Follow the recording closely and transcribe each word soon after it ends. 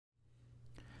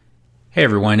Hey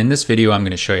everyone, in this video I'm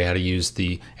going to show you how to use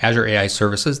the Azure AI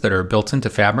services that are built into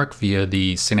Fabric via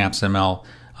the Synapse ML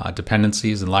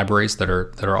dependencies and libraries that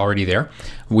are already there.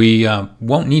 We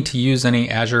won't need to use any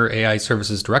Azure AI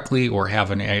services directly or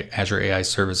have an Azure AI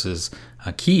services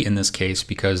key in this case,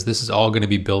 because this is all going to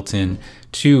be built in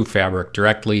to Fabric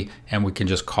directly, and we can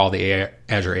just call the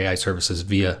Azure AI services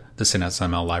via the Synapse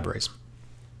ML libraries.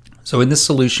 So in this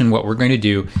solution, what we're going to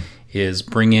do is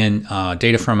bring in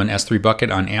data from an S3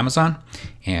 bucket on Amazon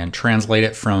and translate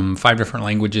it from 5 different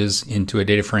languages into a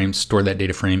data frame, store that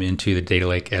data frame into the data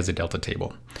lake as a Delta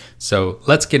table. So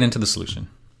let's get into the solution.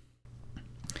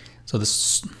 So the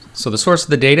source of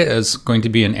the data is going to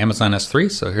be an Amazon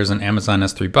S3. So here's an Amazon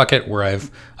S3 bucket where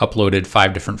I've uploaded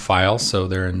 5 different files. So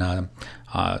they're in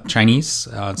Chinese,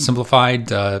 simplified,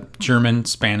 German,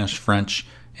 Spanish, French,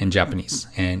 and Japanese.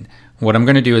 And what I'm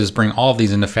going to do is bring all of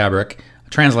these into Fabric,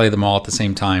 translate them all at the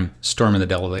same time, store them in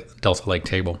the Delta Lake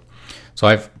table.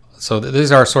 So these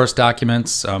are our source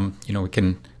documents. We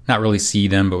can not really see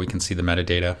them, but we can see the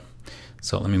metadata.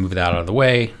 So let me move that out of the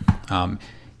way.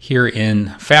 Here in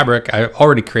Fabric, I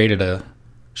already created a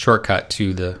shortcut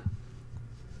to the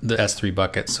S3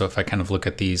 bucket. So if I kind of look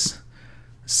at these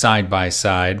side by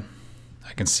side,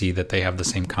 I can see that they have the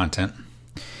same content.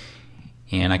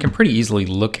 And I can pretty easily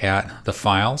look at the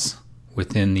files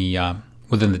within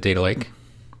the data lake.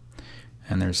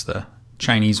 And there's the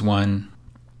Chinese one.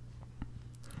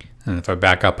 And if I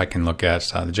back up, I can look at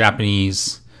the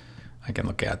Japanese, I can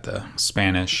look at the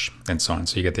Spanish, and so on.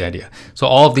 So you get the idea. So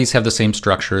all of these have the same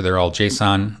structure. They're all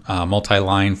JSON,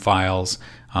 multi-line files.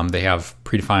 They have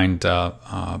predefined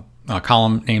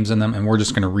column names in them, and we're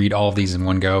just going to read all of these in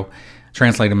one go,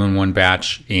 translate them in one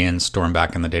batch, and store them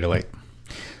back in the data lake.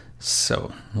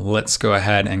 So let's go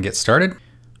ahead and get started.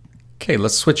 Okay,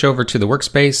 let's switch over to the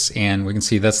workspace, and we can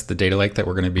see that's the data lake that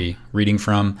we're going to be reading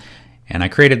from. And I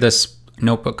created this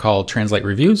notebook called Translate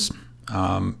Reviews.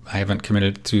 I haven't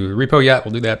committed to a repo yet.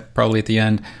 We'll do that probably at the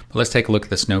end, but let's take a look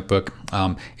at this notebook.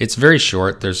 It's very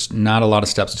short. There's not a lot of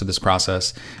steps to this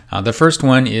process. The first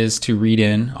one is to read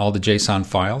in all the JSON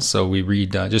files. So we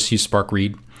read, just use Spark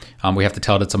Read. We have to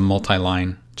tell it it's a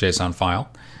multi-line JSON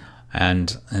file.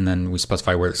 And then we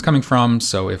specify where it's coming from.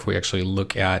 So if we actually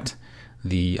look at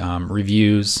the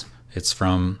reviews, it's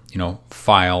from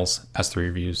files, S3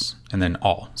 reviews, and then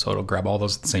all. So it'll grab all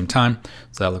those at the same time.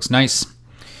 So that looks nice.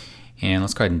 And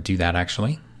let's go ahead and do that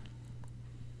actually.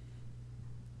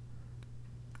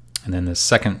 And then the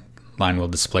second line will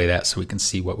display that so we can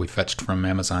see what we fetched from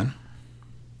Amazon.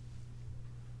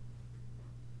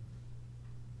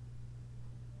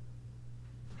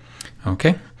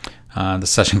 Okay, the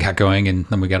session got going, and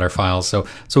then we got our files. So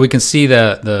we can see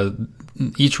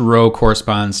each row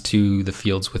corresponds to the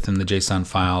fields within the JSON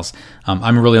files.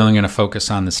 I'm really only going to focus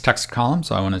on this text column,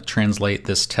 so I want to translate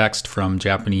this text from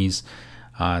Japanese,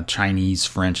 Chinese,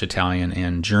 French, Italian,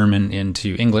 and German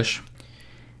into English.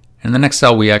 In the next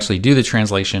cell, we actually do the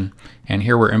translation, and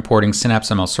here we're importing Synapse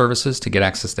ML services to get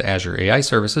access to Azure AI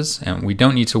services, and we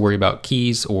don't need to worry about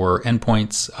keys or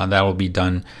endpoints. That will be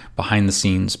done behind the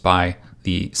scenes by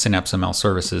the Synapse ML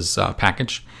services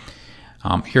package.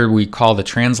 Here we call the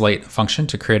translate function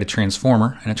to create a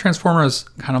transformer, and a transformer is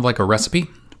kind of like a recipe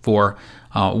for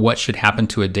what should happen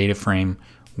to a data frame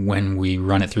when we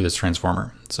run it through this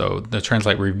transformer. So the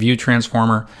translate review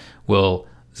transformer will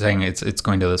saying it's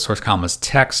going to the source column as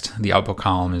text, the output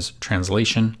column is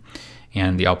translation,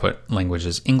 and the output language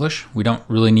is English. We don't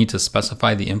really need to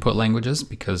specify the input languages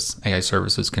because AI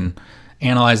services can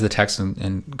analyze the text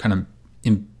and kind of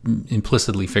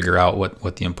implicitly figure out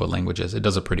what the input language is. It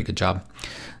does a pretty good job.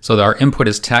 So our input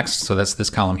is text, so that's this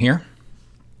column here.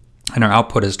 And our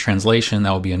output is translation.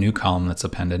 That will be a new column that's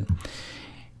appended.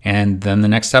 And then the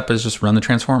next step is just run the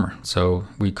transformer. So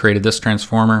we created this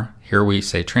transformer. Here we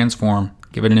say transform,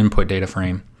 give it an input data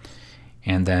frame.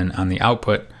 And then on the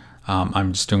output,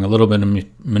 I'm just doing a little bit of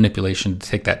manipulation to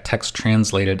take that text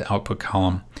translated output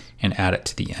column and add it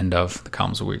to the end of the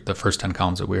columns, the first 10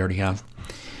 columns that we already have.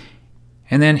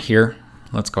 And then here,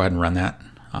 let's go ahead and run that.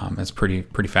 It's pretty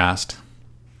fast.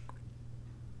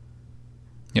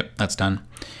 Yep, that's done.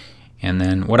 And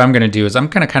then what I'm going to do is I'm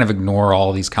going to kind of ignore all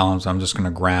of these columns. I'm just going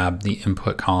to grab the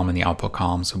input column and the output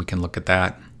column so we can look at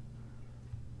that.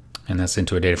 And that's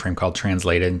into a data frame called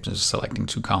translated, just selecting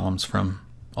 2 columns from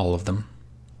all of them.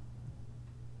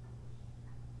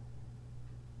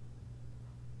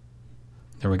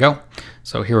 There we go.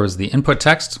 So here was the input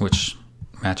text, which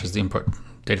matches the input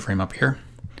data frame up here.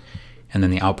 And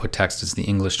then the output text is the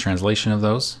English translation of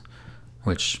those,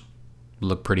 which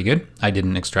look pretty good. I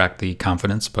didn't extract the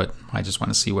confidence, but I just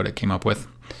want to see what it came up with.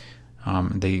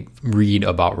 They read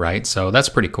about right, so that's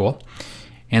pretty cool.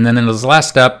 And then in this last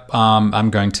step, I'm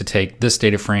going to take this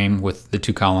data frame with the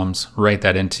 2 columns, write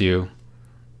that into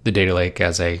the data lake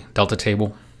as a delta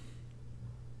table.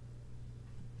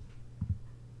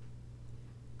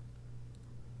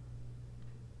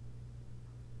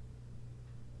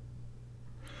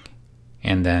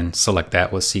 And then select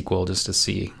that with SQL just to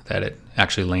see that it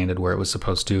actually landed where it was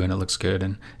supposed to, and it looks good,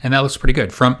 and that looks pretty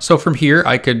good. So from here,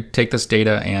 I could take this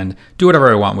data and do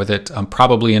whatever I want with it.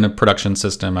 Probably in a production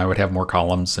system, I would have more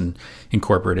columns and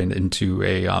incorporate it into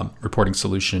a reporting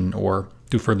solution or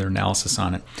do further analysis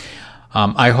on it.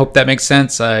 I hope that makes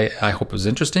sense. I hope it was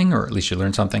interesting, or at least you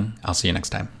learned something. I'll see you next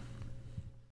time.